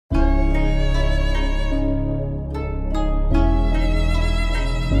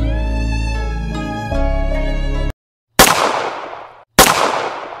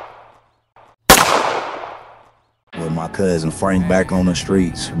cousin Frank back on the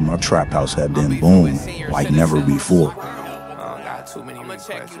streets, my trap house had been booming like never before.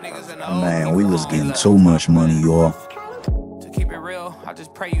 Man, we was getting too much money, y'all.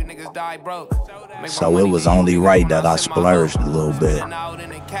 So it was only right that I splurged a little bit. Your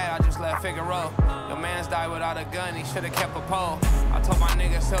man's died without a gun, he should've kept a pole. I told my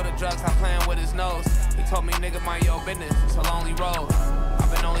nigga sell the drugs, I'm playing with his nose. He told me nigga mind your business, it's a lonely road. I've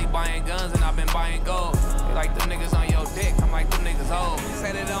been only buying guns and I've been buying gold. They like them niggas on your dick, I'm like them niggas old.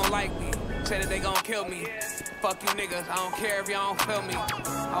 Say they don't like me, say that they gon' kill me. Fuck you niggas, I don't care if y'all don't feel me.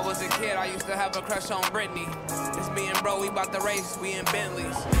 I was a kid, I used to have a crush on Britney. It's me and bro, we bout the race, we in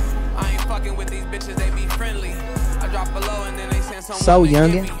Bentleys. I ain't fucking with these bitches, they be friendly. I drop below and then they send someone. So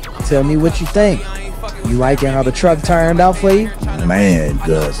youngin', tell me what you think. You liking how the truck turned out for you? Man,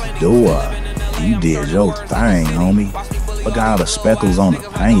 Gus, you did your thing, homie. Look at how the speckles on the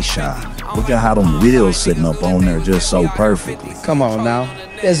paint shine. Look at how them wheels sitting up on there just so perfectly. Come on now.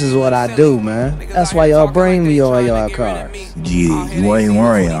 This is what I do, man. That's why y'all bring me all y'all cars. Yeah, you ain't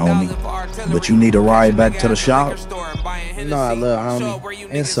worrying, homie. But you need a ride back to the shop? Nah, look,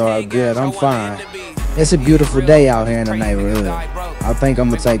 homie. It's all good. I'm fine. It's a beautiful day out here in the neighborhood. I think I'm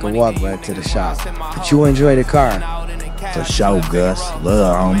gonna take a walk back to the shop. But you enjoy the car. For sure, Gus.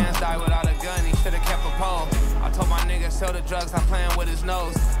 Love, homie.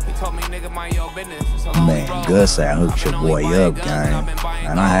 Man, Gus, I hooked your boy up, gang.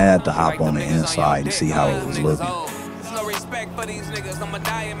 And I had to hop on the inside to see how it was looking. No respect for these niggas, I'm a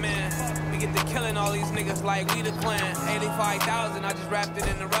dying man. We get to killing all these niggas like we the clan. 85,000, I just wrapped it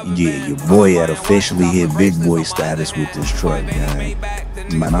in the rubber. Yeah, your boy had officially hit big boy status with this truck, gang.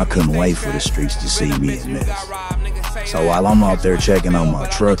 Man, I couldn't wait for the streets to see me in this. So while I'm out there checking on my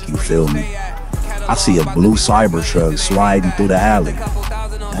truck, you feel me, I see a blue cyber truck sliding through the alley.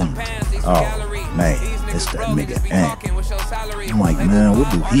 Oh, man, it's that nigga Ant. I'm like, man,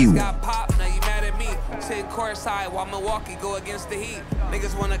 what do he want? Courtside while Milwaukee go against the Heat.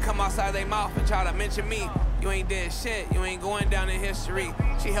 Niggas wanna come outside their mouth and try to mention me. You ain't did shit, you ain't going down in history.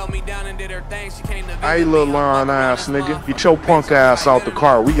 She held me down and did her thing, she came to hey, little lying ass nigga, get your punk ass out the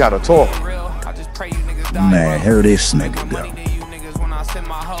car, we gotta talk. Man, here this nigga go.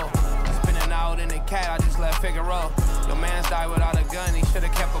 Spinning out in the cat, I just let Figaro. Your man's died without a gun, he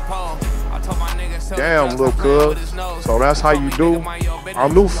should've kept a pole. I told my nigga, damn, little cuz. So that's how you do? I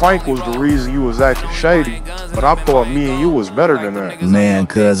knew Frank was the reason you was acting shady, but I thought me and you was better than that. Man,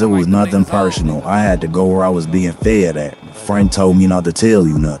 cuz it was nothing personal. I had to go where I was being fed at. Frank told me not to tell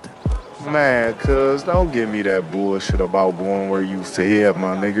you nothing. Man, cuz, don't give me that bullshit about going where you fed,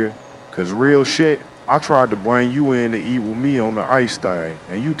 my nigga. Cuz real shit, I tried to bring you in to eat with me on the ice thing,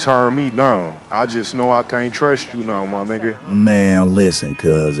 and you turned me down. I just know I can't trust you now, my nigga. Man, listen,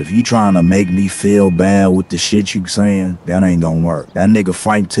 cuz, if you trying to make me feel bad with the shit you saying, that ain't gonna work. That nigga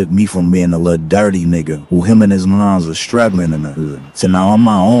Frank took me from being a little dirty nigga who him and his moms was struggling in the hood to now I'm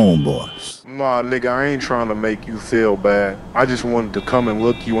my own boss. Nah, nigga, I ain't trying to make you feel bad. I just wanted to come and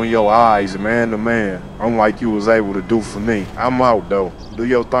look you in your eyes, man to man. Unlike you was able to do for me. I'm out, though. Do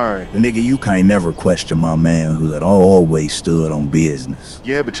your thing. Nigga, you can't never question my manhood. I always stood on business.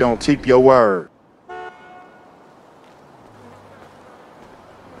 Yeah, but you don't keep your word.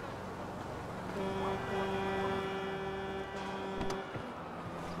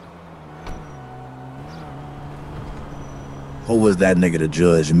 Who was that nigga to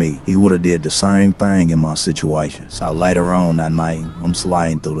judge me? He would've did the same thing in my situation. So later on that night, I'm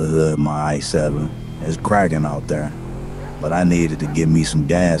sliding through the hood, my i7. It's cracking out there. But I needed to get me some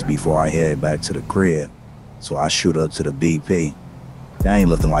gas before I head back to the crib. So I shoot up to the BP. There ain't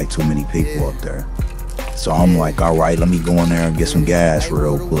looking like too many people up there. So I'm like, all right, let me go in there and get some gas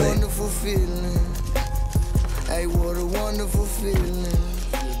real quick. Hey, what a wonderful feeling.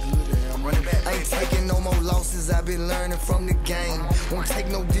 Ain't taking no more losses, I've been learning from the game. Won't take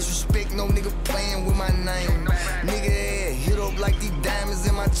no disrespect, no nigga playing with my name. Nigga head hit up like these diamonds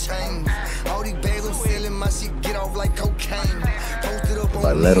in my chains. All these bags I'm selling, my shit get off like cocaine. Posted up on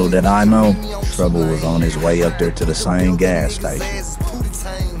but little did I know, trouble was on his way up there to the same gas station.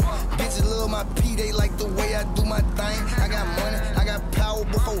 Bitches love my P, they like the way I do my thing. I got money, I got power,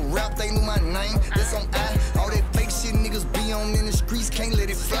 before rap they knew my name. That's on I, all that fake shit niggas be on in the streets, can't let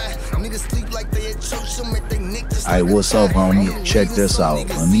it fly. Niggas sleep like they at church, I'm at their neck just like. Hey, what's up, homie? Check this out.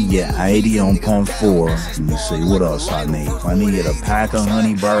 Let me get 80 on pump 4. Let me see what else I need. I need a pack of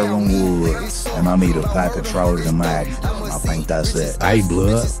honey bourbon wood, and I need a pack of Trojan Magnum. I think that's it. Hey,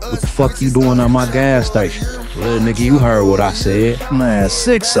 blood, what the fuck you doing at my gas station? Little nigga, you heard what I said. Man,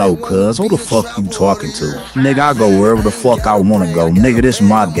 6-0, cuz. Who the fuck you talking to? Nigga, I go wherever the fuck I wanna go. Nigga, this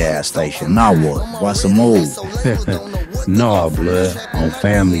my gas station. Now what? What's the move? Nah, blood. On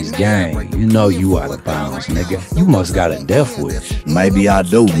family's gang. You know you out of bounds, nigga. You must got a death wish. Maybe I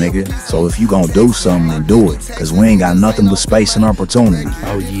do, nigga. So if you gon' do something, then do it. Cause we ain't got nothing but space and opportunity.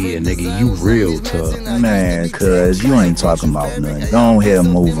 Oh yeah, nigga, you real tough. Man, cuz you ain't talking about nothing. Go ahead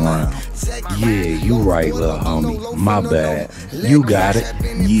and move around. Yeah, you right, little homie. My bad. You got it.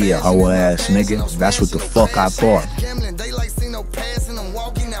 Yeah, hoe ass nigga. That's what the fuck I thought.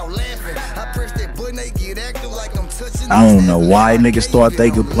 I don't know why niggas thought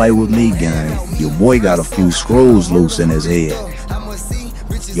they could play with me, gang. Your boy got a few screws loose in his head.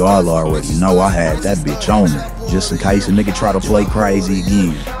 Y'all already know I had that bitch on me, just in case a nigga try to play crazy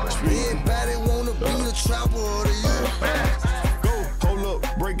again.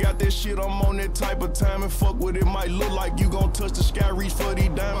 Shit, I'm on that type of time and fuck with it. Might look like you gon' touch the sky, reach for these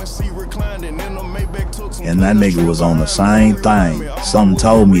diamonds, see reclined, and then the Maybach took some. And that nigga was on the same thing. Something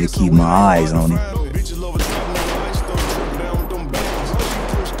told me to keep my eyes on him.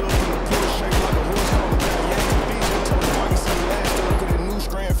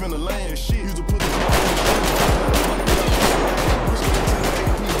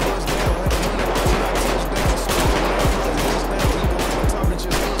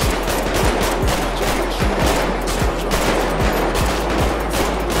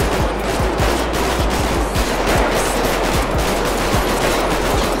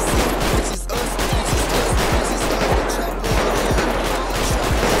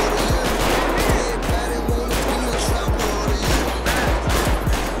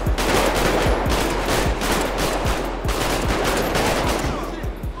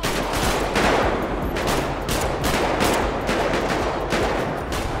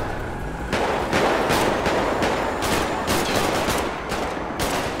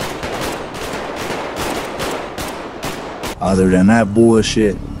 Other than that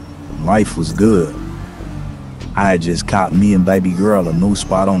bullshit, life was good. I had just caught me and baby girl a new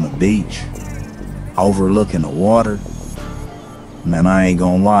spot on the beach, overlooking the water. Man, I ain't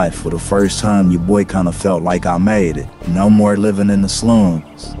gonna lie, for the first time your boy kinda felt like I made it. No more living in the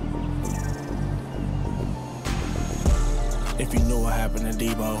slums. If you knew what happened to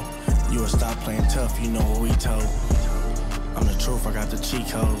Debo, you would stop playing tough, you know what we told. I'm the truth, I got the cheat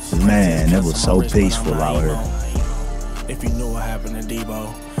codes. Man, it was so peaceful out here. If you knew what happened to Debo,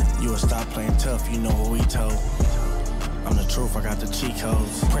 you would stop playing tough, you know what we told. I'm the truth, I got the cheat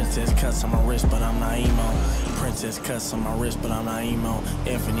codes. Princess cuts on my wrist, but I'm not emo. Princess cuts on my wrist, but I'm not emo.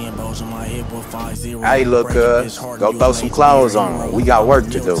 F and N bows on my hip with 5-0. Hey, look, go throw some clothes on. We got work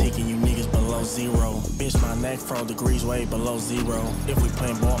to do. Bitch, my neck 4 degrees way below zero. If we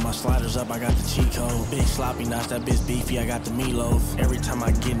playin' ball, my sliders up, I got the cheat code. Big sloppy knots, that bitch beefy, I got the meatloaf. Every time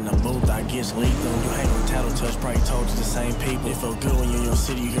I get in the booth, I get lethal. You hang with Tattle Touch, probably told you the same people. It feel good when you're in your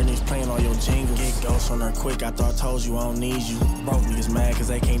city, you hear niggas playing all your jingles. Get ghosts on her quick, I thought I told you I don't need you. Broke niggas mad cause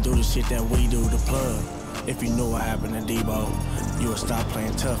they can't do the shit that we do, the plug. If you knew what happened to Debo, you would stop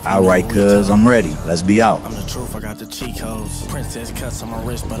playing tough. Alright, cuz, I'm ready. Let's be out. I'm the truth, I got the cheat codes. Princess cuts on my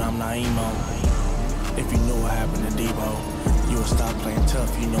wrist, but I'm not emo. If you knew what happened to Debo, you would stop playing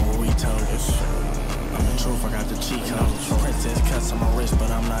tough, you know what we told us. I'm the truth, I got the cheat codes. Princess cuts on my wrist,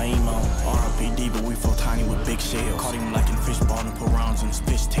 but I'm not emo. R.I.P. Debo, we flow tiny with big shells. Caught him like in fishball and put rounds in his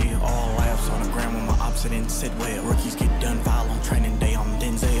fishtail. All laughs on the ground when my opposite end sit well. Rookies get done foul on training day on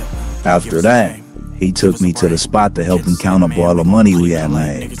Denzel. After that, he took me to the spot to help him count up all the money we had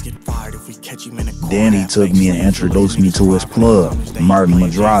made. Then he took me and introduced me to his plug, Martin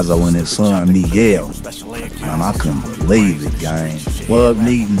Madrazo and his son Miguel. Man, I couldn't believe it, gang. Plug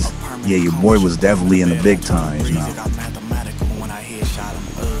meetings, yeah, your boy was definitely in the big times now.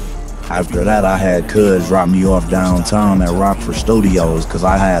 After that, I had Cuz drop me off downtown at Rockford Studios because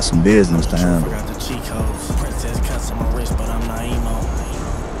I had some business to handle.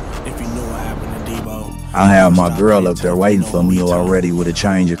 I had my girl up there waiting for me already with a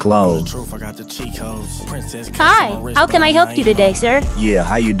change of clothes. Hi, how can I help you today, sir? Yeah,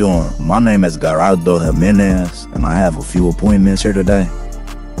 how you doing? My name is Gerardo Jimenez, and I have a few appointments here today.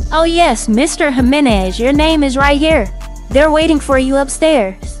 Oh yes, Mr. Jimenez, your name is right here. They're waiting for you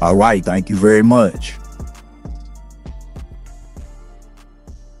upstairs. All right, thank you very much.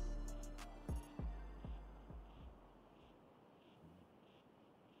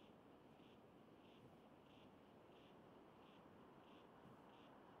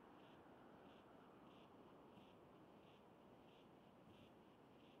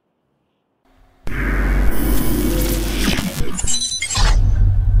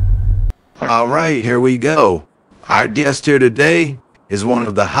 All right, here we go. Our guest here today is one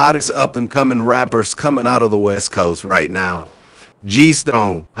of the hottest up-and-coming rappers coming out of the West Coast right now.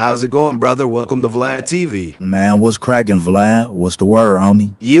 G-Stone, how's it going, brother? Welcome to Vlad TV. Man, what's cracking, Vlad? What's the word,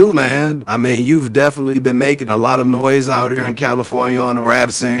 homie? You, man. I mean, you've definitely been making a lot of noise out here in California on the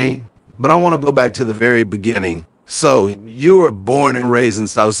rap scene. But I want to go back to the very beginning. So, you were born and raised in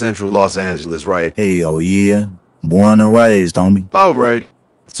South Central Los Angeles, right? Hell yeah. Born and raised, homie. All right.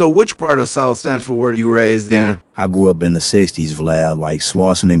 So, which part of South Central were you raised in? I grew up in the 60s, Vlad, like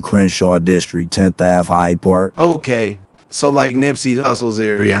Swanson and Crenshaw District, 10th Ave, Hyde Park. Okay. So like Nipsey Hussle's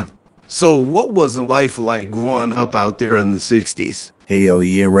area. So what was life like growing up out there in the 60s? Hell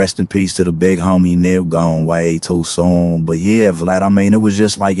yeah, rest in peace to the big homie Nip, gone way too soon. But yeah, Vlad, I mean, it was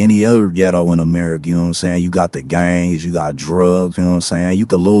just like any other ghetto in America, you know what I'm saying? You got the gangs, you got drugs, you know what I'm saying? You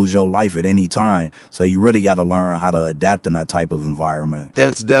could lose your life at any time. So you really got to learn how to adapt in that type of environment.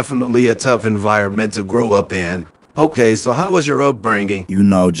 That's definitely a tough environment to grow up in. Okay, so how was your upbringing? You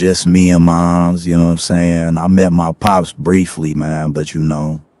know, just me and moms, you know what I'm saying? I met my pops briefly, man, but you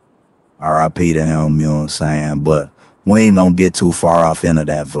know, R.I.P. to him, you know what I'm saying? But we ain't gonna get too far off into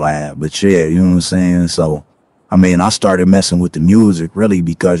that, Vlad. But yeah, you know what I'm saying? So, I mean, I started messing with the music really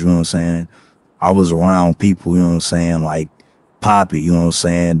because, you know what I'm saying, I was around people, you know what I'm saying, like Poppy, you know what I'm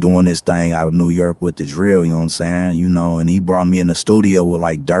saying, doing this thing out of New York with the drill, you know what I'm saying? You know, and he brought me in the studio with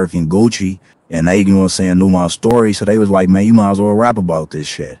like Dirk and Gucci. And they, you know what I'm saying, knew my story, so they was like, man, you might as well rap about this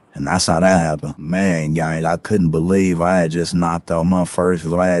shit. And that's how that happened. Man, guys, I couldn't believe I had just knocked out my first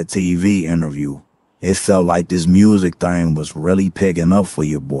Vlad TV interview. It felt like this music thing was really picking up for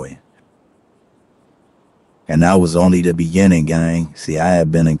your boy. And that was only the beginning, gang. See, I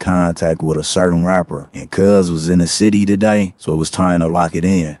had been in contact with a certain rapper, and Cuz was in the city today, so it was time to lock it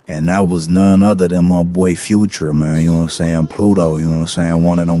in. And that was none other than my boy Future, man, you know what I'm saying? Pluto, you know what I'm saying?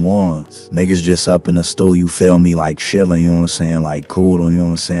 One of them ones. Niggas just up in the stool, you feel me, like chilling, you know what I'm saying? Like cool, you know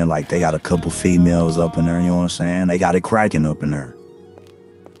what I'm saying? Like they got a couple females up in there, you know what I'm saying? They got it cracking up in there.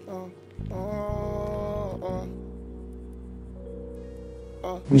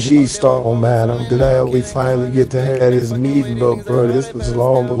 G-Stone, man, I'm glad we finally get to have this meeting, though, bro. This was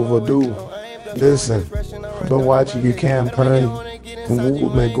long overdue. Listen, I've been watching your campaign, and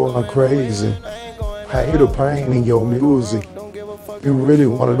Wood been going crazy. I hear the pain in your music. You really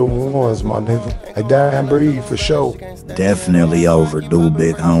one of the ones, my nigga. I die and breathe for sure. Definitely overdue,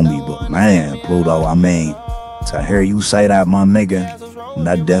 big homie, but man, Pluto, I mean, to hear you say that, my nigga,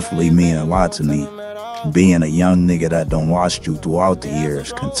 that definitely mean a lot to me. Being a young nigga that done watched you throughout the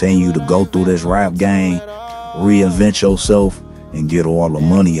years, continue to go through this rap game, reinvent yourself, and get all the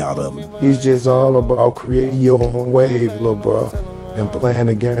money out of it. It's just all about creating your own wave, little bro, and playing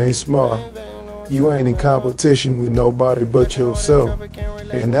the game smart. You ain't in competition with nobody but yourself.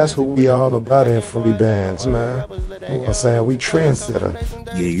 And that's what we all about in free bands, man. You know what I'm saying? We trendsetter.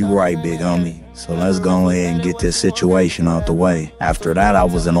 Yeah, you right, big homie. So let's go ahead and get this situation out the way. After that, I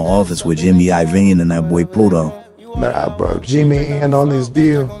was in the office with Jimmy Iovine and that boy Pluto. Nah, bro, Jimmy ain't on this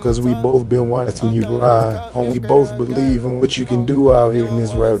deal because we both been watching you ride. And we both believe in what you can do out here in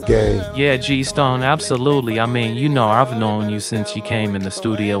this rap game. Yeah, G-Stone, absolutely. I mean, you know, I've known you since you came in the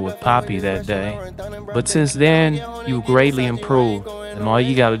studio with Poppy that day. But since then, you've greatly improved. And all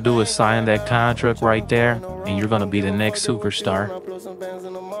you gotta do is sign that contract right there, and you're gonna be the next superstar.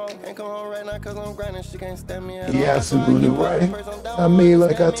 You're absolutely right. I mean,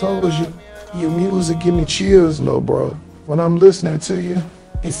 like I told you, your music give me chills, little bro. When I'm listening to you,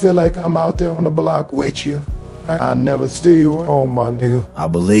 it feel like I'm out there on the block with you. I never steer you wrong, my nigga. I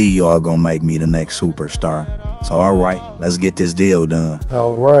believe y'all gonna make me the next superstar. So alright, let's get this deal done.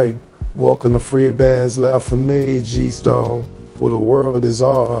 Alright, welcome to Free Bands Left for me, G-Stone. For the world is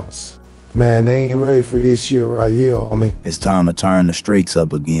ours. Man, they ain't ready for this shit right here, homie. It's time to turn the streets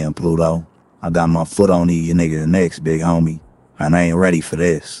up again, Pluto. I got my foot on you nigga next, big homie. And I ain't ready for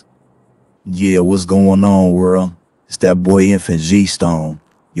this. Yeah, what's going on, world? It's that boy Infant G-Stone.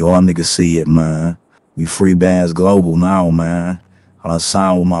 Y'all niggas see it, man. We Free Bands Global now, man. I done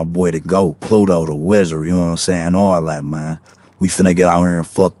signed with my boy the GOAT, Pluto the Wizard, you know what I'm saying? All that, man. We finna get out here and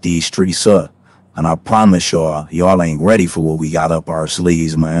fuck these streets up. And I promise y'all ain't ready for what we got up our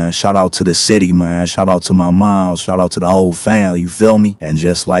sleeves, man. Shout out to the city, man. Shout out to my mom. Shout out to the whole fam, you feel me? And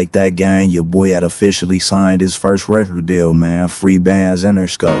just like that, gang, your boy had officially signed his first record deal, man. Free Bands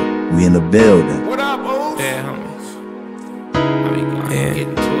Interscope. We in the building. What up, O's? Yeah, homies. I mean,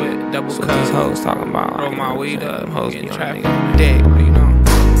 getting to it. Double cut hoes talking about. Roll my weed up. Hoes getting traffic. Dick, you know.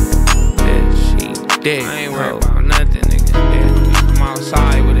 Bitch, she dick. I ain't worried about nothing, nigga. Yeah. I'm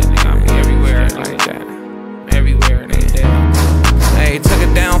outside with it, nigga. I be everywhere like that. Everywhere, nigga. Yeah. Hey, took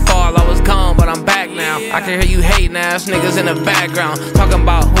a downfall. I was gone, but I'm back now. I can hear you hating ass niggas in the background, talking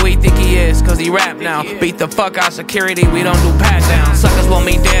about who he think he is, cause he rap now. Beat the fuck out security, we don't do pat down. Suckers want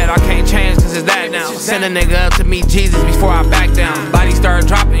me dead, I can't change cause it's that now. Send a nigga up to meet Jesus before I back down. Body start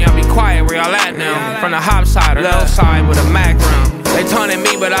dropping, y'all be quiet, where y'all at now? From the hop side or left side with a Mac round. They taunting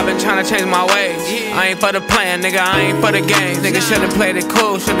me, but I've been trying to change my ways. I ain't for the plan, nigga, I ain't for the games. Nigga should've played it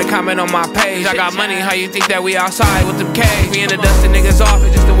cool, should've comment on my page. I got money, how you think that we outside with them K's? We in the dusting niggas off,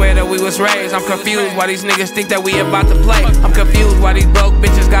 it's just the way that we was raised. I'm confused why these niggas think that we about to play. I'm confused why these broke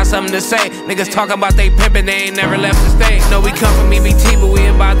bitches got something to say. Niggas talking about they pimpin', they ain't never left the state. No, we come from EBT, but we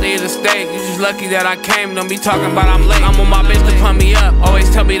about to hit the state. You just lucky that I came, don't be talking about I'm late. I'm on my bitch to pump me up,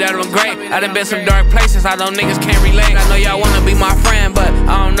 always tell me that I'm great. I done been some dark places, I know niggas can't relate. I know y'all wanna be my friend, but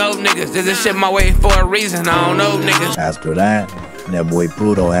I don't know niggas. Did this shit my way for a reason, I don't know niggas. After that boy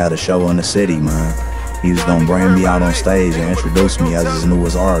Pluto had a show in the city, man. He was gonna bring me out on stage and introduce me as his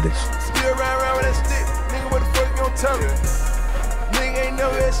newest artist. Still round with that stick, nigga, what the fuck you gon' tell me? Nigga ain't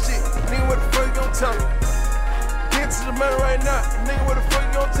never that shit, nigga, what the fuck you gon' tell me? Get to the money right now, nigga, what the fuck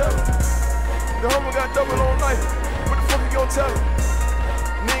you gon' tell me? The homie got double on life, what the fuck you gon' tell me?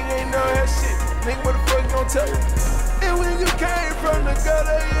 Nigga ain't never that shit, nigga, what the fuck you gon' tell me? And when you came from the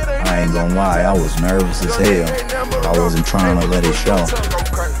gutter, it ain't I ain't gonna lie, I was nervous as hell. I wasn't trying to let it show.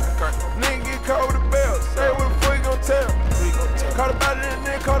 Nigga get caught with a bell, say what the fuck you gon' tell? Caught a body and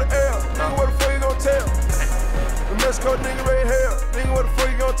then caught an L, nigga, what the fuck you gon' tell? The Mexico nigga right here, nigga, what the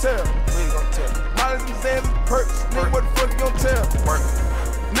fuck you gon' tell? Molly's and Zans and Perks, nigga, what the fuck you gon' tell?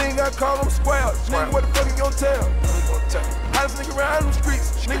 Nigga, I call them squares, nigga, what the fuck you gon' tell? Hottest nigga around them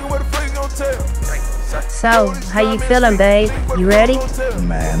streets, nigga, what the fuck you gon' tell? So, how you feeling, babe? You ready?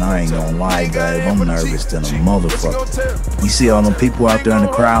 Man, I ain't gonna lie, babe. I'm nervous than a motherfucker. You see all them people out there in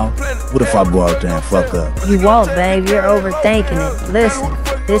the crowd? What if I go out there and fuck up? You won't, babe. You're overthinking it.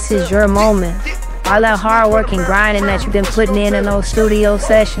 Listen, this is your moment. All that hard work and grinding that you've been putting in those studio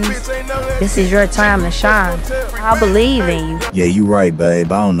sessions, this is your time to shine. I believe in you. Yeah, you right,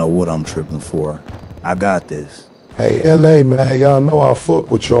 babe. I don't know what I'm tripping for. I got this. Hey, LA, man, y'all know I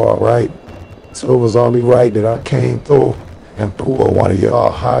fuck with y'all, right? So it was only right that I came through and pulled one of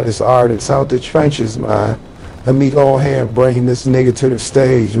y'all hottest artists out the trenches, man. Let me go ahead and bring this nigga to the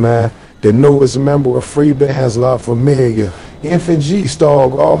stage, man. The newest member of Free Bands La Familia. Infant G-Star,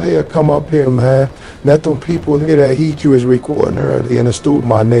 go ahead, come up here, man. Let them people hear that EQ is recording early in the studio,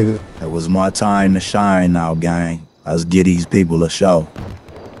 my nigga. It was my time to shine now, gang. Let's get these people a show.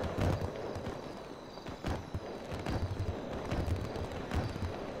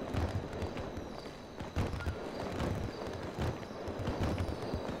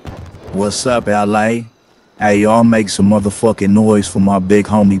 What's up, LA? Hey, y'all make some motherfucking noise for my big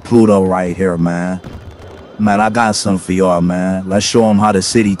homie Pluto right here, man. Man, I got something for y'all, man. Let's show them how the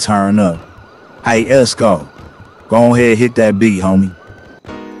city turn up. Hey, Esco, go ahead, hit that beat, homie.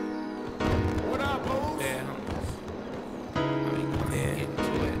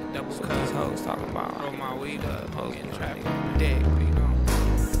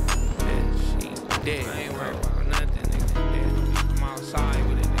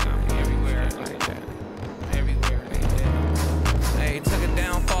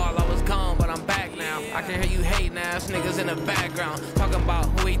 I can hear you hating ass niggas in the background, talking about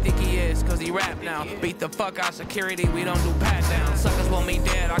who he think he is, cause he rap now. Beat the fuck out security, we don't do pat down. Suckers want me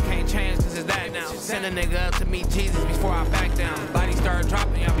dead, I can't change cause it's that now. Send a nigga up to meet Jesus before I back down. Body start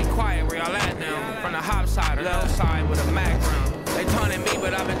dropping, y'all be quiet, where y'all at now? From the hop side or left side with a Mac round. They taunting me,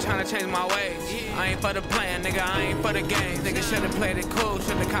 but I've been trying to change my ways. I ain't for the plan, nigga, I ain't for the games. Nigga should've played it cool,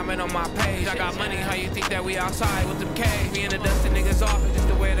 should've comment on my page. I got money, how you think that we outside with them K's? We in the dusting niggas off, it's just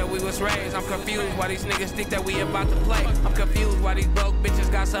the way that we was raised. I'm confused why these niggas think that we about to play. I'm confused why these broke bitches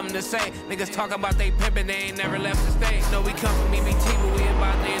got something to say. Niggas talking about they pimpin', they ain't never left the state. No, we come from EBT, but we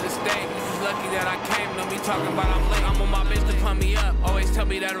about to hit the state. You just lucky that I came, don't be talking about I'm late. I'm on my bitch to pump me up, always tell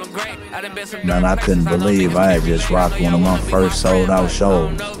me that I'm great. I done been some Man, I couldn't believe I had just rocked one of my first sold out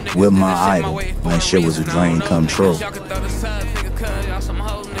shows with my idol. Man, shit was a dream come true.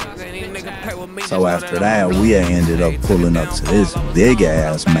 So after that, we ended up pulling up to this big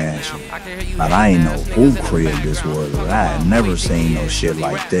ass mansion. But I ain't know who crib this was. I had never seen no shit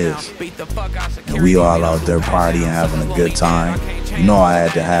like this. And we all out there partying, having a good time. You know I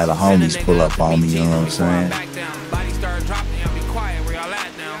had to have the homies pull up on me, you know what I'm saying?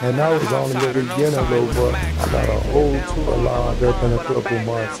 And that was only the beginning, though, but I got a whole tour lined up in a couple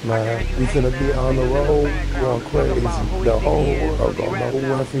months, man. We finna be on the road, going crazy. The whole world gonna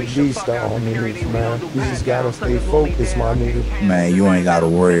know when from G-Star on this, man. You just gotta stay focused, my nigga. Man, you ain't gotta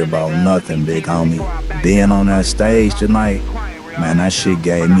worry about nothing, big homie. Being on that stage tonight, Man, that shit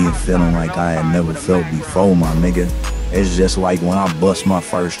gave me a feeling like I had never felt before, my nigga. It's just like when I bust my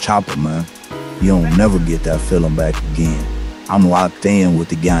first chopper, man. You don't never get that feeling back again. I'm locked in with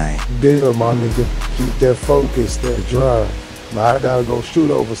the gang. Deal, my nigga. Keep that focus, that drive. Now I gotta go shoot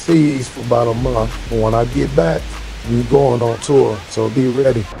overseas for about a month. But when I get back, we going on tour, so be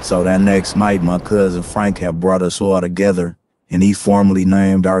ready. So that next night, my cousin Frank had brought us all together, and he formally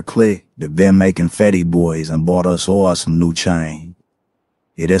named our clique the Been Making Fetty Boys and bought us all some new chain.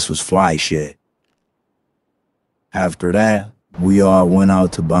 Yeah, this was fly shit. After that, we all went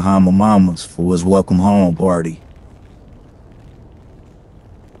out to Bahama Mama's for his welcome home party.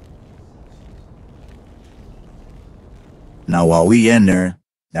 Now while we in there,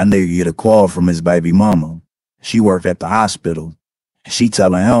 that nigga get a call from his baby mama. She worked at the hospital. She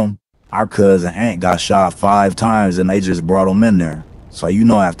telling him, our cousin Hank got shot 5 times and they just brought him in there. So you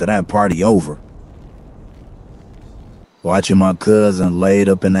know after that party over. Watching my cousin laid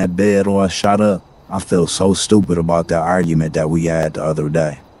up in that bed all shot up, I feel so stupid about that argument that we had the other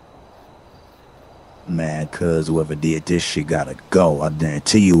day. Man, cuz whoever did this shit gotta go. I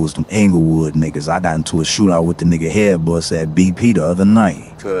guarantee you it was them Inglewood niggas. I got into a shootout with the nigga head bust at BP the other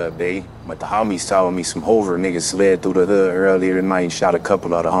night. Could be, but the homies told me some Hoover niggas slid through the hood earlier tonight and shot a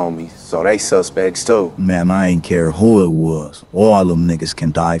couple of the homies. So they suspects too. Man, I ain't care who it was. All them niggas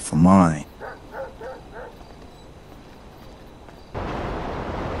can die for mine.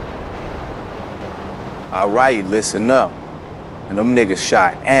 Alright, listen up. And them niggas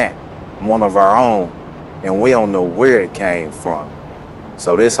shot Ant, one of our own, and we don't know where it came from.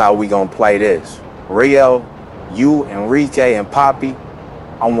 So this how we gonna play this. Rio, you, Enrique, and Poppy,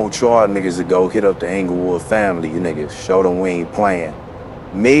 I want y'all niggas to go hit up the Inglewood family, you niggas. Show them we ain't playing.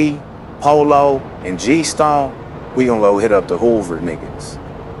 Me, Polo, and G-Stone, we gonna go hit up the Hoover niggas.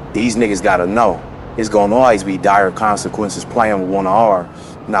 These niggas gotta know. It's gonna always be dire consequences playing with one of ours.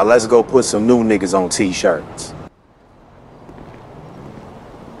 Now let's go put some new niggas on t-shirts.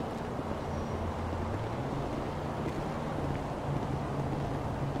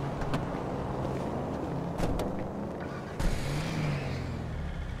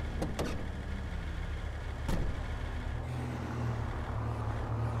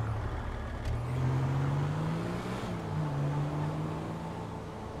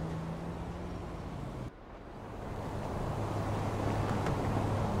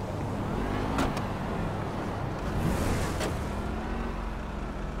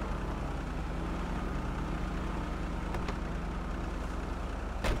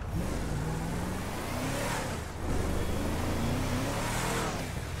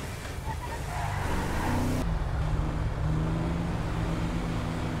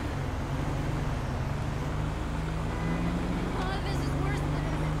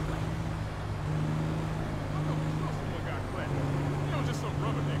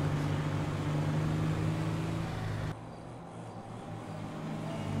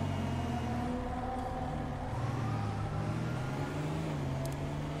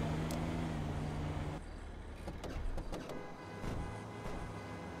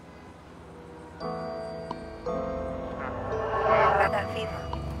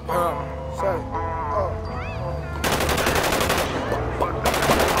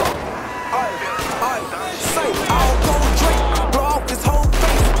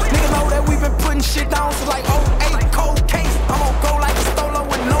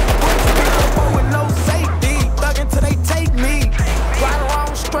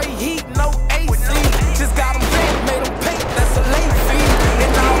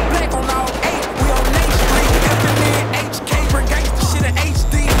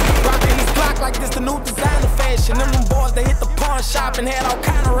 and had all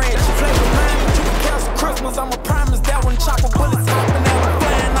kind of ranch. Flavor mine, but you can cancel Christmas. I'ma promise that when chocolate bullets hopping out and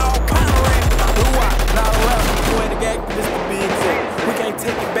flying all kind of ranch. Blue eye, not a rapper, you ain't a activist to be exact. We can't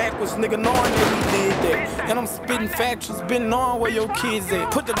take it backwards, nigga, knowing that we did that. And I'm spitting factuals, been knowing where your kids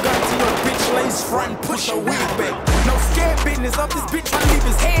at. Put the gun to your bitch lace front and push your wig back. No scared business up this bitch trying to leave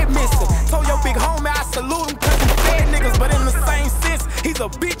his head missing. Told your big homie I salute him cause he fed niggas, but in the same sense, he's a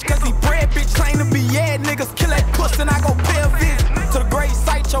bitch cause he bred bitch. Claim to be yeah niggas, kill that pussy and I go pay a visit. To the great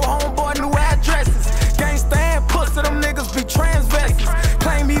site, your homeboy new addresses. Gangster and pussy, them niggas be transvestites.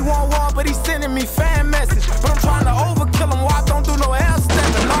 Claim he want war, but he sending me fan message. But I'm trying to overkill him while I don't do no air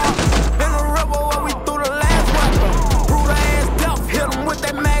stepping. Nah, in the river where we threw the last weapon. Brutal ass death, hit him with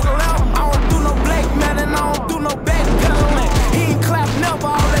that mag 11. I don't do no black man and I don't do no backpedaling. He ain't clap never,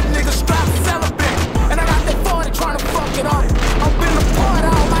 all that nigga strap celibate. And I got that 40 trying to fuck it up. I'm in the party,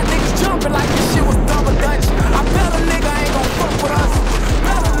 all my niggas jumping like this shit was double dutch. I bet a nigga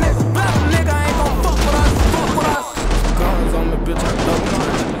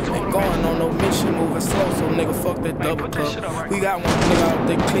kinda slow, so nigga, fuck that double cup. We got one nigga out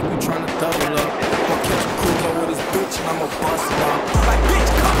there click, we tryna double up. Gonna catch a cruiser with his bitch and I'ma bust him out. Like, bitch,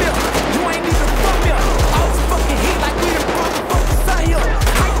 come here, you ain't even from here. I was fucking hit like we done brought the fucking sun here.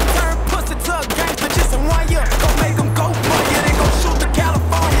 How you turn pussy to a gangster just in 1 year? Go make them go for you, they gon' shoot to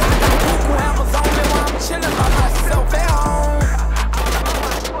California. I got Buku hammers on me while I'm chillin' by myself at home.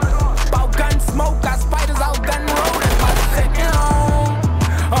 About gun smoke, got spiders out gun road, that's my second home.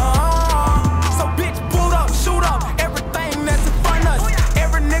 So bitch, boot up, shoot up, everything that's in front of us.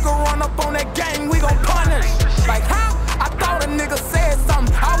 Every nigga run up on that gang, we gon' punish. Like how? I thought a nigga said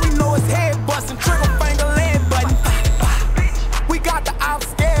something. All we know is head bustin', trigger finger, lead button. We got the ops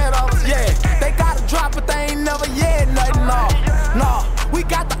scared of us, yeah. They gotta drop it, they ain't never yet nothing, no. We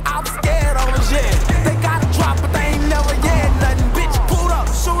got the ops scared of us, yeah. They gotta drop it, they ain't never yet nothing. Bitch, boot up,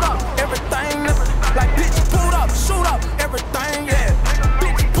 shoot up, everything. Like bitch, boot up, shoot up, everything, yeah.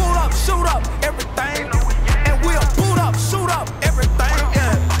 Bitch, boot up, shoot up, everything. And we'll boot up, shoot up, everything,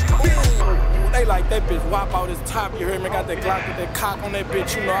 yeah. They like that bitch wop out his top, you hear me? Got that Glock with that cock on that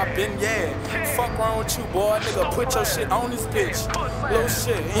bitch, you know I been, yeah. Fuck wrong with you, boy, nigga, put your shit on this bitch. Little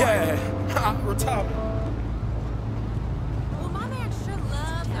shit, yeah. Retire. Well, my man sure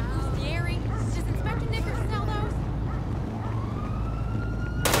loves a Blueberry. Does Inspector Nickers sell those?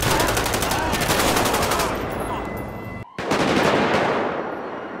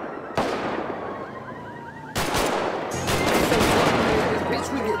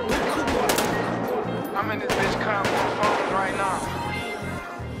 I'm in this bitch car on phone right now.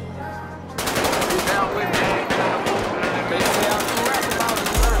 Down with me, They say I'm too rap about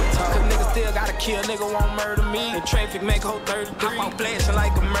this murder talk. Cause niggas still gotta kill, nigga won't murder me. The traffic make whole 33. I'm flashing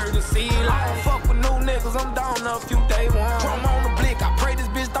like a murder seal. I don't fuck with new niggas, I'm down a few day one. Drum on the blick, I pray this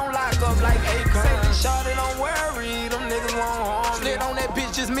bitch don't lock up like Akon. Say this shawty don't worry, them niggas won't harm me. Slid on that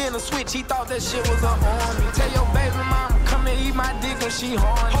bitch, just me and a switch, he thought that shit was a army. Tell your baby mama, come and eat my dick when she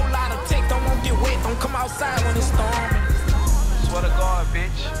horny. Whole lot of text, don't won't get wet, don't come outside when it's storming. swear to God,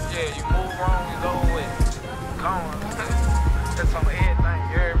 bitch. Yeah, you move wrong, it's over with. Gone. That's on everything,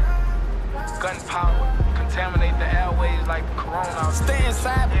 you hear me? Gunpowder, contaminate the airways like the corona. Stay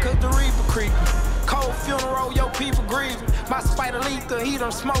inside because the reaper creeping. Cold funeral, your people grieving. My spider lethal, he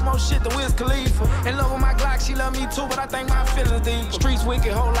done smoke more shit than Wiz Khalifa. In love with my Glock, she love me too, but I think my feelings deep. Streets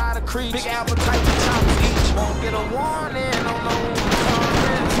wicked, whole lot of creeps. Big appetite for choppers each. Won't get a warning, don't know who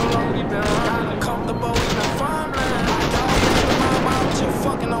coming. So long we been uncomfortable, we been fumbling. My dog baby mama out here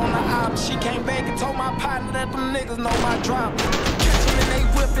fucking on the op. She came back and told my partner that them niggas know my drop. Catch them and they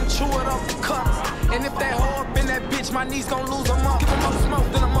whip and chew it off the cups. And if that hoe up in that bitch, my niece gon' lose them up. Give them up smoke,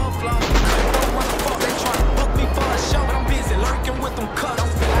 then I'm up flow. Fuck, they tryna book me for a show, but I'm busy lurking with them cuts. Don't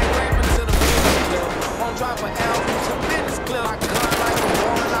feel like rapping to the business clip. Won't drop an album to business clip. I gun like a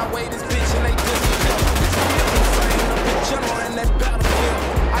war and I weigh this bitch and they disappear. Still insane, I'm a general in that battlefield.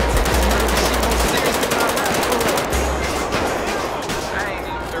 I take this murder shit more serious than I rap for real. I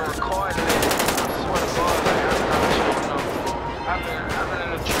ain't even been recording it. I swear to God, like, I'm not sure, you know. I've been in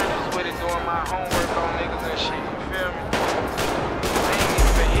the trenches with it, doing my homework on niggas and shit, you feel me? I ain't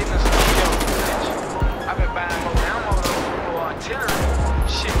even been hitting the studio, bitch. I've been buying more ammo though, more artillery.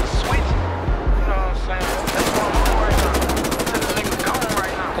 Shit was switching. You know what I'm saying? That's going on right now. This nigga gone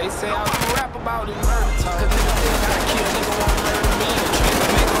right now. They say all you rap about is murder talk. Cause niggas still gotta kill, nigga won't murder me. The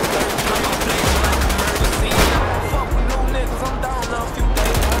trigger make them 33. I'm blazing like a murder scene. I don't fuck with new niggas, I'm down a few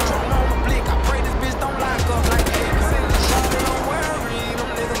days. Drum on the blick, I pray this bitch don't lock up like Akon. Say this shawty don't worry,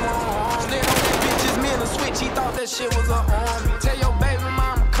 them niggas won't harm. Slid on that bitch, just me and a switch, he thought that shit was a army. Tell your baby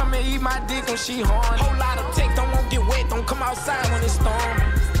mama, come and eat my dick when she horny. Whole lot of text, don't won't get wet, don't come outside when it's storming.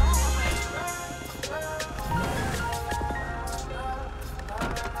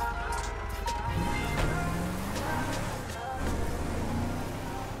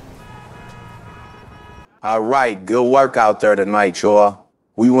 All right, good work out there tonight, y'all.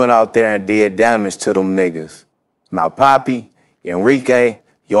 We went out there and did damage to them niggas. Now, Poppy, Enrique,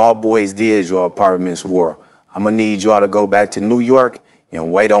 y'all boys did your apartments war. I'ma need y'all to go back to New York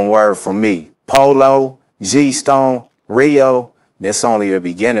and wait on word from me. Polo, G-Stone, Rio, that's only a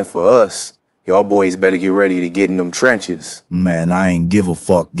beginning for us. Y'all boys better get ready to get in them trenches. Man, I ain't give a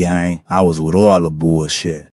fuck, gang. I was with all the bullshit.